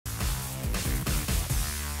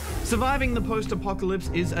Surviving the post-apocalypse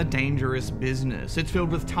is a dangerous business. It's filled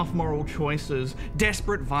with tough moral choices,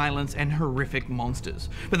 desperate violence, and horrific monsters.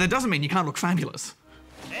 But that doesn't mean you can't look fabulous.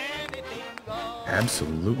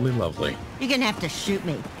 Absolutely lovely. You're gonna have to shoot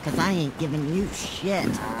me, because I ain't giving you shit.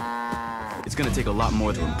 It's gonna take a lot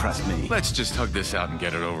more to impress me. Let's just hug this out and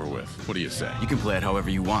get it over with. What do you say? You can play it however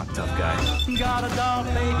you want, tough guy. Got a doll,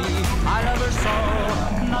 baby, I love her so.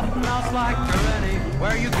 Nothing else like her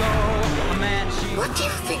anywhere you go. Man, she... What do you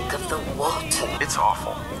think of the water? It's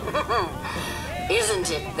awful. Isn't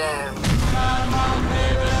it, though?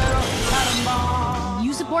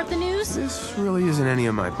 You support the news? This really isn't any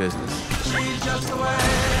of my business. She's just the way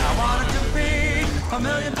I want it to be. A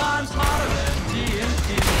million times hotter than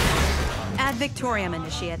TNT. Ad Victoriam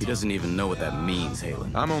initiate. He doesn't even know what that means,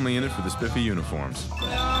 Halen. I'm only in it for the spiffy uniforms. He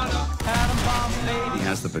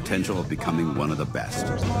has the potential of becoming one of the best.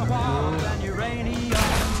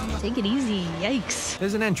 Take it easy, yikes.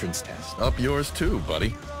 There's an entrance test. Up yours too,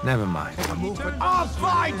 buddy. Never mind. I'll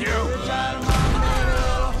find you!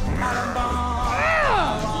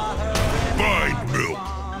 Find milk.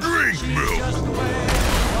 Drink milk.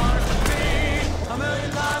 A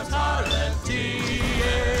million times hotter than TNT.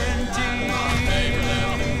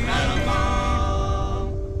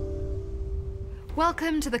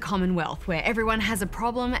 Welcome to the Commonwealth, where everyone has a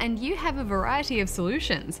problem and you have a variety of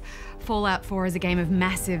solutions. Fallout 4 is a game of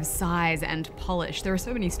massive size and polish. There are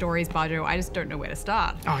so many stories, Bajo, I just don't know where to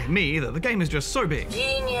start. Oh, me either. The game is just so big.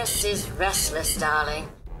 Genius is restless, darling.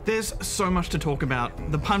 There's so much to talk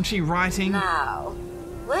about. The punchy writing, Now,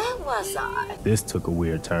 where was I? This took a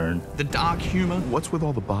weird turn. the dark humor, What's with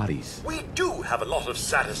all the bodies? We do have a lot of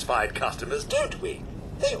satisfied customers, don't we?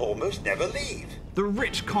 They almost never leave. the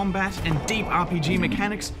rich combat and deep RPG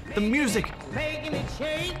mechanics, the music, Making it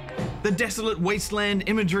shake. the desolate wasteland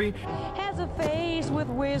imagery, Has a face with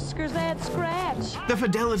whiskers that scratch. the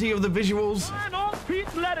fidelity of the visuals. And on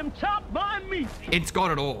Pete, let him chop my meat. It's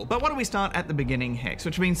got it all. But why don't we start at the beginning, Hex?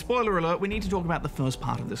 Which means, spoiler alert, we need to talk about the first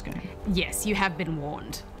part of this game. Yes, you have been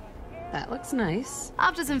warned. That looks nice.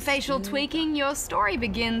 After some facial tweaking, your story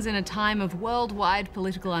begins in a time of worldwide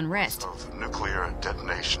political unrest. Of nuclear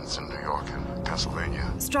detonations in New York and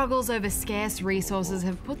Pennsylvania. Struggles over scarce resources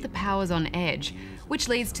have put the powers on edge, which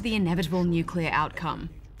leads to the inevitable nuclear outcome.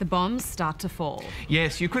 The bombs start to fall.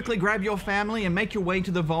 Yes, you quickly grab your family and make your way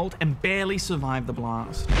to the vault and barely survive the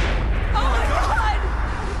blast. Oh my god!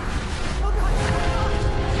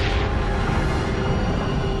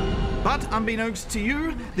 But unbeknownst to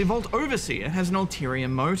you, the Vault Overseer has an ulterior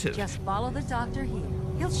motive. Just follow the doctor here.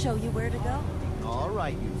 He'll show you where to go. All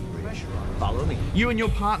right, you three. Follow me. You and your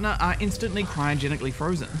partner are instantly cryogenically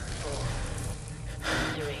frozen.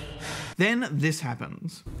 Then this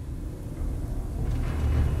happens.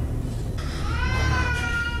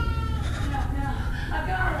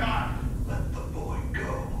 Let the boy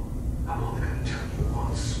go. I'm only gonna tell you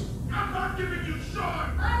once. I'm not giving you shot!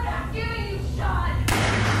 I'm not giving you shot!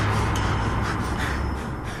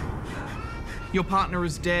 Your partner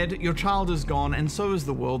is dead, your child is gone, and so is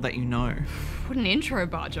the world that you know. What an intro,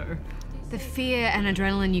 Bajo. The fear and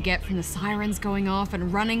adrenaline you get from the sirens going off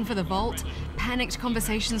and running for the vault, panicked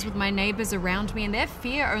conversations with my neighbors around me, and their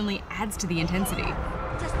fear only adds to the intensity.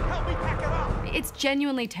 Just help me pack it up. It's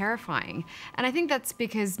genuinely terrifying, and I think that's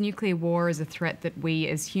because nuclear war is a threat that we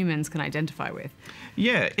as humans can identify with.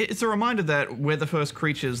 Yeah, it's a reminder that we're the first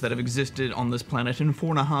creatures that have existed on this planet in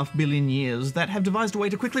 4.5 billion years that have devised a way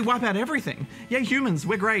to quickly wipe out everything. Yeah, humans,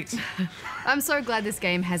 we're great. I'm so glad this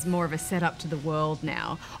game has more of a setup to the world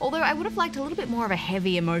now, although I would have liked a little bit more of a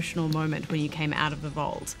heavy emotional moment when you came out of the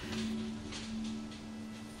vault.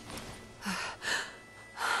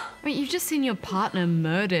 I mean, you've just seen your partner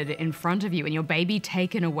murdered in front of you and your baby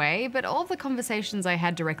taken away, but all of the conversations I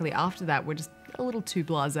had directly after that were just a little too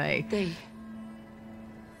blasé.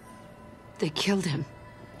 They killed him.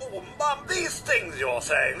 Oh, Mum, these things you're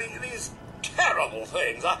saying, these terrible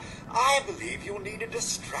things, I believe you need a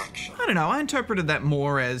distraction. I don't know, I interpreted that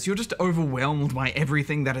more as you're just overwhelmed by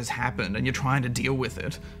everything that has happened and you're trying to deal with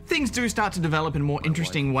it. Things do start to develop in more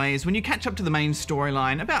interesting ways when you catch up to the main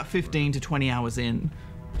storyline about 15 to 20 hours in.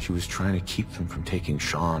 She was trying to keep them from taking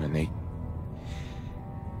Sean, and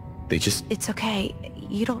they just... It's okay.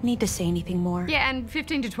 You don't need to say anything more. Yeah, and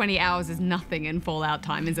 15 to 20 hours is nothing in Fallout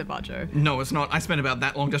time, is it, Bajo? No, it's not. I spent about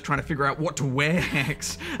that long just trying to figure out what to wear,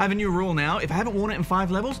 Hex. I have a new rule now. If I haven't worn it in 5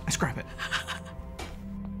 levels, I scrap it.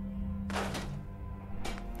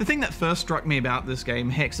 The thing that first struck me about this game,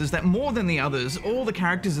 Hex, is that more than the others, all the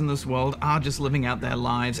characters in this world are just living out their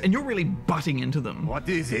lives, and you're really butting into them. What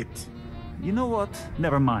is it? You know what?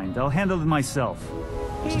 Never mind. I'll handle it myself.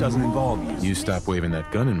 This doesn't involve you. You stop waving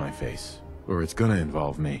that gun in my face. or it's gonna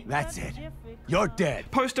involve me. That's it. You're dead.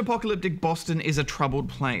 Post-apocalyptic Boston is a troubled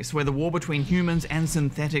place where the war between humans and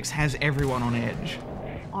synthetics has everyone on edge.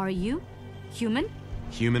 Are you human?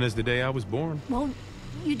 Human as the day I was born. Well,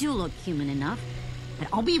 you do look human enough. And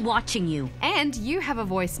I'll be watching you. And you have a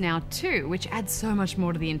voice now too, which adds so much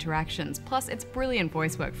more to the interactions. Plus, it's brilliant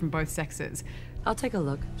voice work from both sexes. I'll take a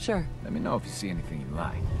look, sure. Let me know if you see anything you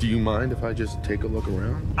like. Do you mind if I just take a look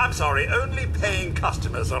around? I'm sorry, only paying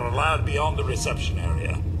customers are allowed beyond the reception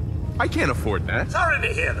area. I can't afford that. Sorry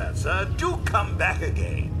to hear that, sir. Do come back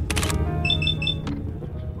again.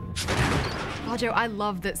 Bajo, I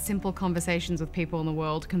love that simple conversations with people in the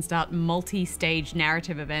world can start multi-stage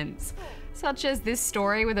narrative events, such as this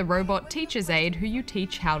story with a robot teacher's aide who you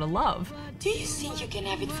teach how to love. Do you think you can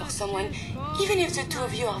have it for someone, even if the two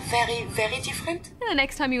of you are very, very different? And the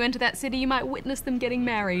next time you enter that city, you might witness them getting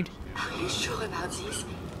married. Are you sure about this?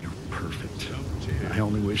 You're perfect. I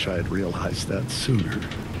only wish I had realized that sooner.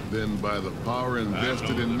 Then by the power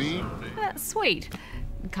invested in me? Sweet.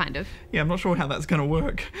 Kind of. Yeah, I'm not sure how that's going to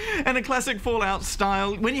work. And in classic Fallout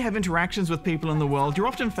style, when you have interactions with people in the world, you're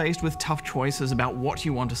often faced with tough choices about what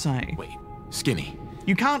you want to say. Wait, Skinny.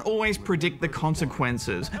 You can't always predict the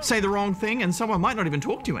consequences. Say the wrong thing and someone might not even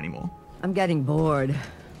talk to you anymore. I'm getting bored.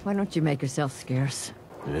 Why don't you make yourself scarce?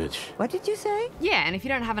 Bitch. What did you say? Yeah, and if you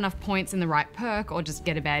don't have enough points in the right perk or just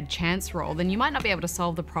get a bad chance roll, then you might not be able to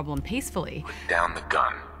solve the problem peacefully. Put down the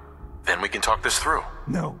gun. Then we can talk this through.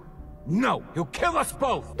 No. No, he'll kill us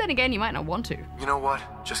both. Then again, you might not want to. You know what?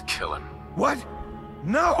 Just kill him. What?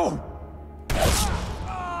 No!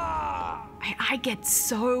 I get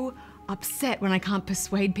so upset when I can't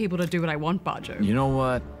persuade people to do what I want, Bajo. You know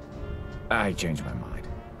what? I changed my mind.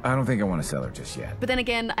 I don't think I want to sell her just yet. But then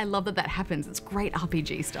again, I love that that happens. It's great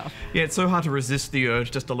RPG stuff. Yeah, it's so hard to resist the urge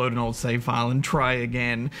just to load an old save file and try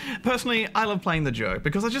again. Personally, I love playing the joke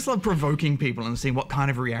because I just love provoking people and seeing what kind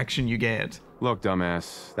of reaction you get. Look,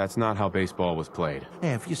 dumbass, that's not how baseball was played.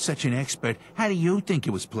 Hey, if you're such an expert, how do you think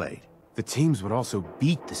it was played? The teams would also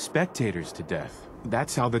beat the spectators to death.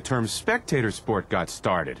 That's how the term spectator sport got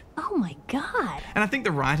started. Oh my god. And I think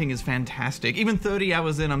the writing is fantastic. Even 30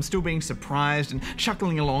 hours in, I'm still being surprised and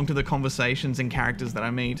chuckling along to the conversations and characters that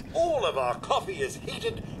I meet. All of our coffee is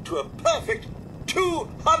heated to a perfect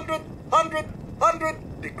 200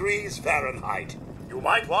 degrees Fahrenheit. You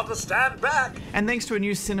might want to stand back. And thanks to a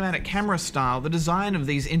new cinematic camera style, the design of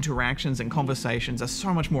these interactions and conversations are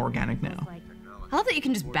so much more organic now. I love that you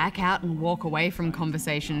can just back out and walk away from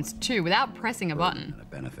conversations too without pressing a button. A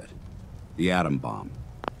benefit. The atom bomb,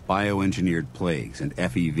 bioengineered plagues, and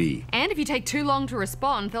FEV. And if you take too long to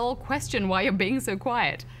respond, they'll all question why you're being so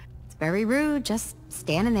quiet. It's very rude, just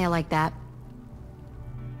standing there like that.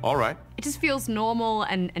 All right. It just feels normal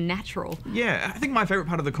and natural. Yeah, I think my favorite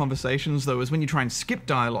part of the conversations, though, is when you try and skip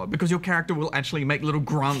dialogue, because your character will actually make little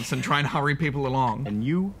grunts and try and hurry people along. And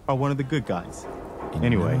you are one of the good guys.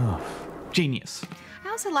 Anyway. Genius. I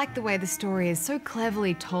also like the way the story is so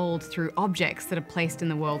cleverly told through objects that are placed in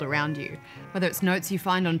the world around you, whether it's notes you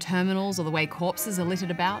find on terminals or the way corpses are littered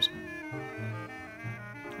about.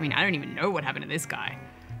 I mean, I don't even know what happened to this guy.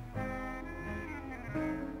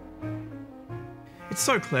 It's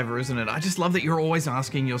so clever, isn't it? I just love that you're always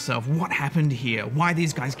asking yourself, what happened here? Why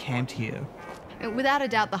these guys camped here? Without a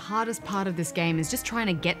doubt, the hardest part of this game is just trying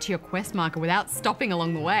to get to your quest marker without stopping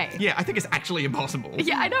along the way. Yeah, I think it's actually impossible.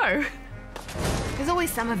 Yeah, I know. There's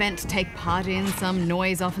always some event to take part in, some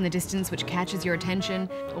noise off in the distance which catches your attention,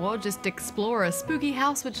 or just explore a spooky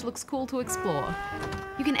house which looks cool to explore.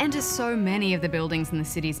 You can enter so many of the buildings in the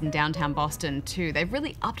cities in downtown Boston too. They've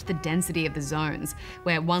really upped the density of the zones,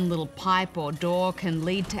 where one little pipe or door can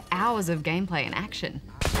lead to hours of gameplay and action.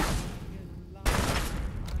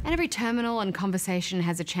 And every terminal and conversation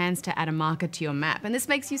has a chance to add a marker to your map, and this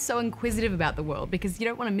makes you so inquisitive about the world because you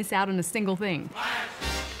don't want to miss out on a single thing.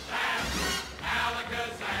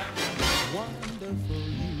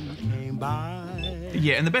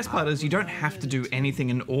 Yeah, and the best part is you don't have to do anything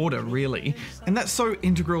in order, really. And that's so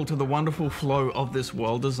integral to the wonderful flow of this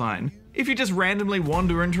world design. If you just randomly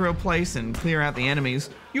wander into a place and clear out the enemies,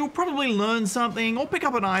 you'll probably learn something or pick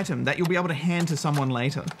up an item that you'll be able to hand to someone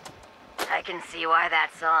later. I can see why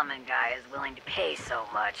that Solomon guy is willing to pay so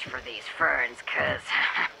much for these ferns, cause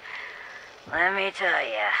let me tell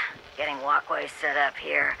ya, getting walkways set up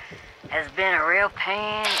here has been a real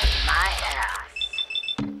pain in my ass.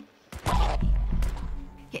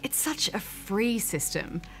 Yeah, it's such a free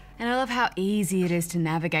system, and I love how easy it is to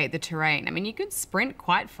navigate the terrain. I mean, you can sprint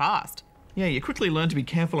quite fast. Yeah, you quickly learn to be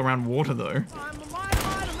careful around water, though.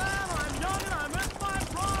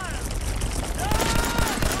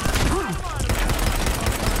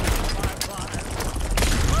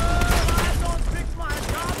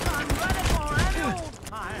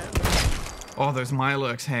 Oh, those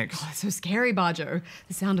Mirelurks, Hex. Oh, so scary, Bajo.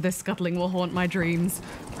 The sound of their scuttling will haunt my dreams.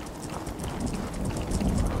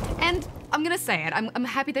 And I'm gonna say it, I'm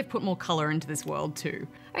happy they've put more colour into this world too.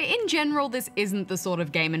 I mean, in general, this isn't the sort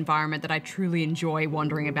of game environment that I truly enjoy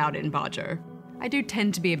wandering about in, Bajo. I do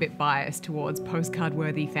tend to be a bit biased towards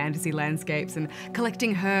postcard-worthy fantasy landscapes and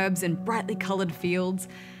collecting herbs and brightly coloured fields.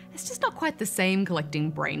 It's just not quite the same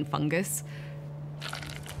collecting brain fungus.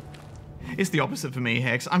 It's the opposite for me,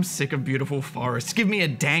 Hex. I'm sick of beautiful forests. Give me a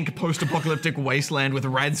dank post-apocalyptic wasteland with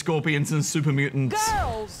rad scorpions and super mutants.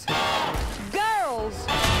 Girls! Girls!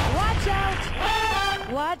 Watch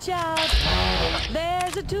out! Watch out!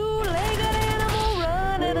 There's a two-legged animal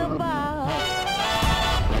running about.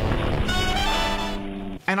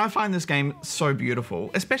 And I find this game so beautiful,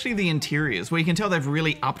 especially the interiors, where you can tell they've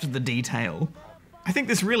really upped the detail. I think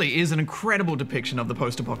this really is an incredible depiction of the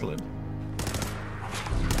post-apocalypse.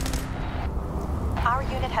 Our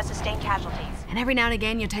unit has sustained casualties. And every now and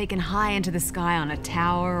again you're taken high into the sky on a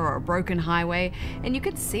tower or a broken highway, and you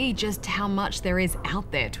can see just how much there is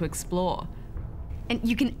out there to explore. And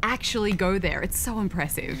you can actually go there. It's so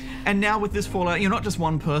impressive. And now with this Fallout, you're not just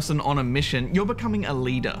one person on a mission, you're becoming a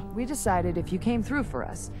leader. We decided if you came through for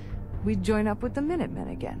us, we'd join up with the Minutemen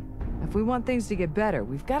again. If we want things to get better,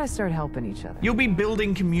 we've got to start helping each other. You'll be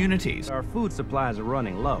building communities. Our food supplies are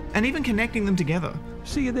running low. And even connecting them together.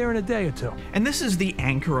 See you there in a day or two. And this is the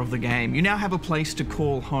anchor of the game. You now have a place to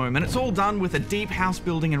call home, and it's all done with a deep house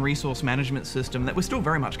building and resource management system that we're still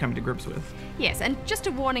very much coming to grips with. Yes, and just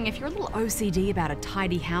a warning, if you're a little OCD about a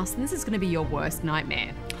tidy house, then this is going to be your worst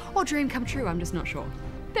nightmare. Or dream come true, I'm just not sure.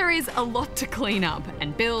 There is a lot to clean up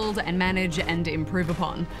and build and manage and improve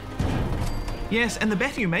upon. Yes, and the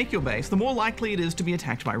better you make your base, the more likely it is to be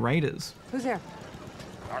attacked by raiders. Who's there?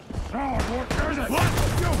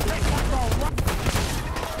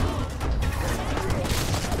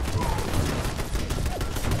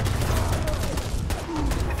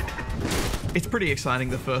 It's pretty exciting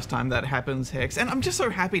the first time that happens, Hex, and I'm just so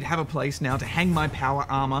happy to have a place now to hang my power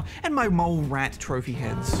armor and my mole rat trophy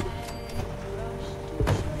heads.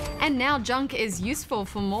 And now junk is useful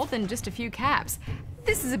for more than just a few caps.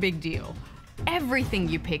 This is a big deal. Everything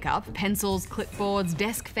you pick up, pencils, clipboards,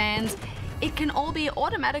 desk fans, it can all be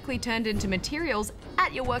automatically turned into materials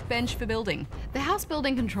at your workbench for building. The house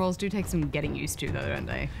building controls do take some getting used to though, don't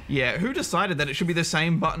they? Yeah, who decided that it should be the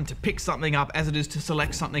same button to pick something up as it is to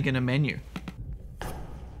select something in a menu?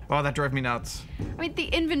 Oh, that drove me nuts. I mean, the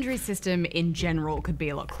inventory system in general could be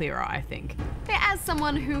a lot clearer, I think. As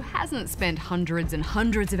someone who hasn't spent hundreds and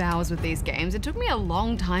hundreds of hours with these games, it took me a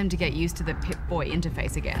long time to get used to the Pip-Boy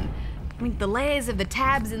interface again. I mean, the layers of the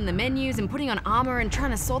tabs and the menus and putting on armor and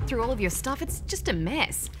trying to sort through all of your stuff, it's just a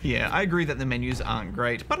mess. Yeah, I agree that the menus aren't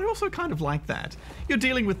great, but I also kind of like that. You're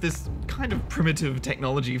dealing with this kind of primitive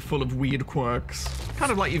technology full of weird quirks.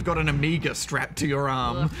 Kind of like you've got an Amiga strapped to your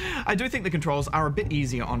arm. Ugh. I do think the controls are a bit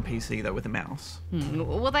easier on PC though with a mouse.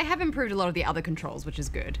 Well, they have improved a lot of the other controls, which is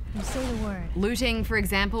good. You say the word. Looting, for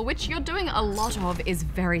example, which you're doing a lot of, is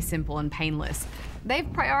very simple and painless. They've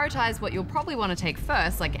prioritized what you'll probably want to take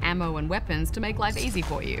first, like ammo and weapons, to make life easy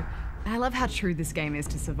for you. And I love how true this game is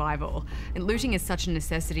to survival. And looting is such a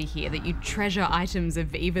necessity here that you treasure items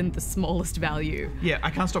of even the smallest value. Yeah,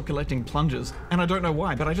 I can't stop collecting plungers, and I don't know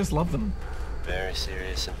why, but I just love them. Very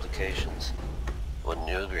serious implications. Wouldn't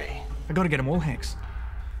you agree? I gotta get them all, Hex.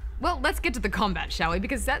 Well, let's get to the combat, shall we?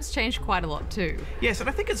 Because that's changed quite a lot too. Yes, and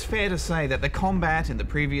I think it's fair to say that the combat in the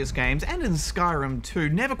previous games, and in Skyrim too,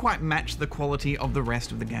 never quite matched the quality of the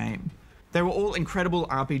rest of the game. They were all incredible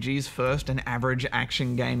RPGs first and average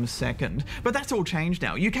action games second, but that's all changed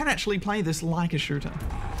now. You can actually play this like a shooter.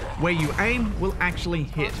 Where you aim will actually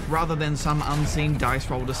hit, rather than some unseen dice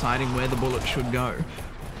roll deciding where the bullet should go.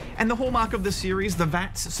 And the hallmark of the series, the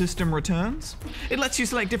VATS system, returns. It lets you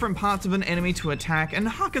select different parts of an enemy to attack and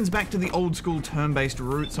harkens back to the old school turn-based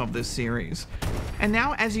roots of this series. And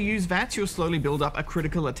now, as you use VATS, you'll slowly build up a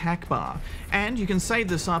critical attack bar. And you can save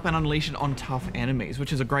this up and unleash it on tough enemies,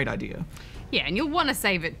 which is a great idea. Yeah, and you'll want to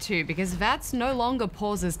save it too, because VATS no longer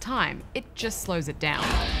pauses time, it just slows it down.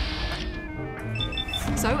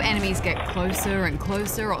 So enemies get closer and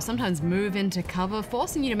closer, or sometimes move into cover,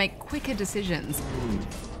 forcing you to make quicker decisions.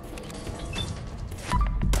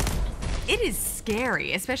 It is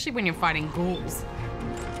scary, especially when you're fighting ghouls.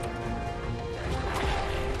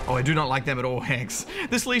 Oh, I do not like them at all, Hex.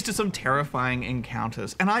 This leads to some terrifying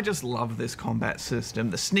encounters, and I just love this combat system.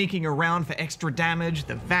 The sneaking around for extra damage,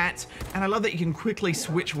 the VATS, and I love that you can quickly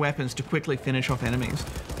switch weapons to quickly finish off enemies.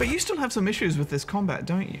 But you still have some issues with this combat,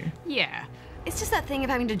 don't you? Yeah. It's just that thing of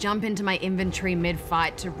having to jump into my inventory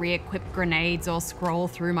mid-fight to re-equip grenades or scroll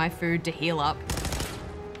through my food to heal up.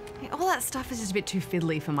 All that stuff is just a bit too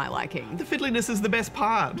fiddly for my liking. The fiddliness is the best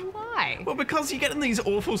part. Why? Well, because you get in these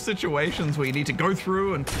awful situations where you need to go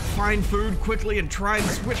through and find food quickly and try and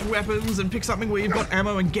switch weapons and pick something where you've got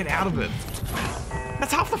ammo and get out of it.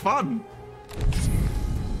 That's half the fun.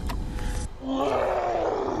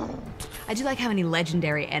 I do like how many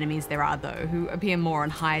legendary enemies there are, though, who appear more on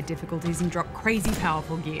higher difficulties and drop crazy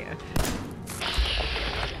powerful gear.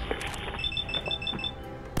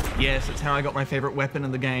 Yes, it's how I got my favorite weapon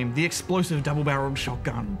in the game, the explosive double-barreled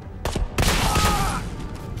shotgun.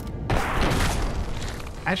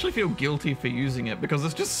 I actually feel guilty for using it because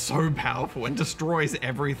it's just so powerful and destroys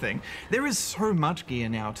everything. There is so much gear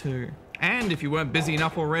now too. And if you weren't busy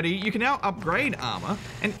enough already, you can now upgrade armor,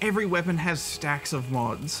 and every weapon has stacks of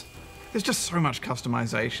mods. There's just so much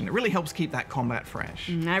customization. It really helps keep that combat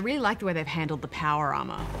fresh. I really like the way they've handled the power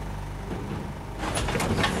armor.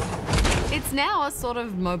 It's now a sort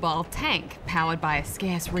of mobile tank, powered by a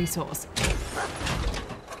scarce resource.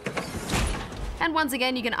 And once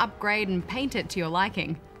again, you can upgrade and paint it to your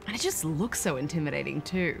liking. And it just looks so intimidating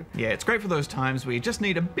too. Yeah, it's great for those times where you just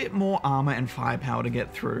need a bit more armor and firepower to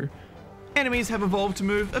get through. Enemies have evolved to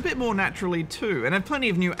move a bit more naturally too, and have plenty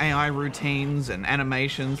of new AI routines and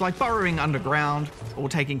animations, like burrowing underground or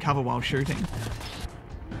taking cover while shooting.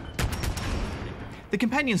 The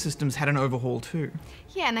companion systems had an overhaul too.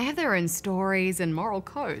 Yeah, and they have their own stories and moral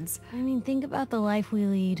codes. I mean, think about the life we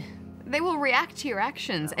lead. They will react to your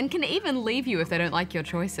actions and can even leave you if they don't like your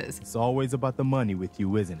choices. It's always about the money with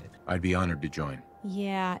you, isn't it? I'd be honored to join.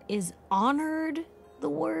 Yeah, is honored the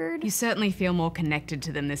word? You certainly feel more connected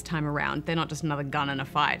to them this time around. They're not just another gun in a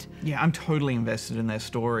fight. Yeah, I'm totally invested in their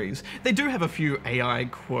stories. They do have a few AI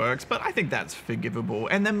quirks, but I think that's forgivable,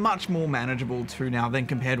 and they're much more manageable too now than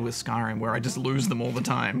compared with Skyrim, where I just lose them all the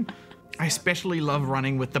time. I especially love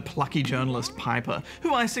running with the plucky journalist Piper,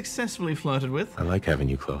 who I successfully flirted with. I like having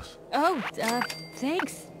you close. Oh,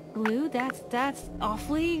 thanks, Blue. That's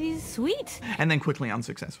awfully sweet. And then quickly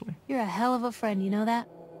unsuccessfully. You're a hell of a friend, you know that?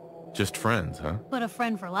 Just friends, huh? But a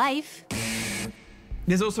friend for life.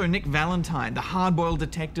 There's also Nick Valentine, the hard-boiled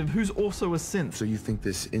detective who's also a synth. So you think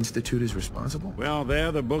this institute is responsible? Well,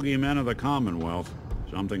 they're the boogeymen of the Commonwealth.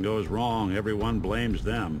 Something goes wrong, everyone blames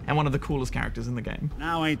them. And one of the coolest characters in the game.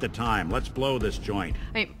 Now ain't the time. Let's blow this joint.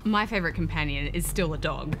 I mean, my favorite companion is still a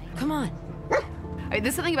dog. Come on. I mean,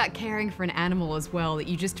 there's something about caring for an animal as well that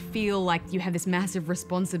you just feel like you have this massive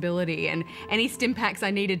responsibility, and any stim packs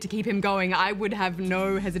I needed to keep him going, I would have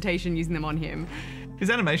no hesitation using them on him. His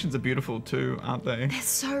animations are beautiful too, aren't they? They're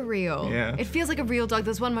so real. Yeah. It feels like a real dog.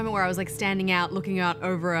 There's one moment where I was like standing out, looking out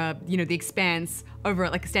over the expanse, over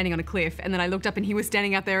like standing on a cliff, and then I looked up and he was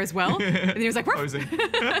standing out there as well. And he was like, posing.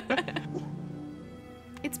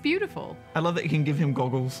 It's beautiful. I love that you can give him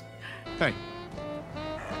goggles. Hey.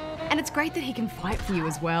 And it's great that he can fight for you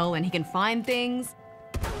as well, and he can find things.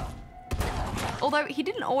 Although he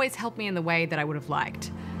didn't always help me in the way that I would have liked.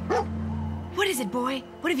 What is it, boy?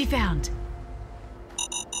 What have you found?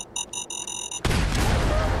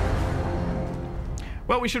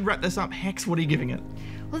 Well, we should wrap this up. Hex, what are you giving it?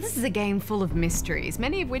 Well, this is a game full of mysteries,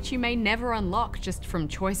 many of which you may never unlock just from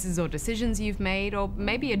choices or decisions you've made, or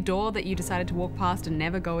maybe a door that you decided to walk past and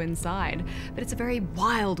never go inside. But it's a very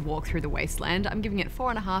wild walk through the wasteland. I'm giving it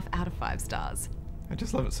 4.5 out of 5 stars. I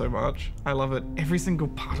just love it so much. I love it. Every single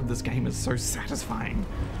part of this game is so satisfying.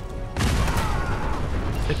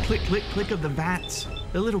 The click, click, click of the vats,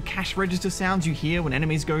 the little cash register sounds you hear when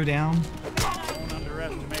enemies go down. Don't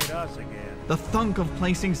underestimate us again. The thunk of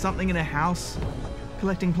placing something in a house,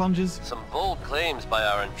 collecting plungers. Some bold claims by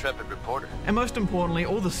our intrepid reporter. And most importantly,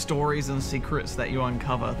 all the stories and secrets that you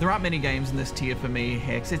uncover. There aren't many games in this tier for me,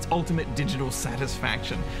 Hex. It's ultimate digital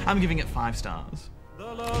satisfaction. I'm giving it 5 stars. The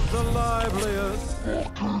liveliest,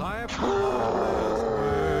 life the liveliest.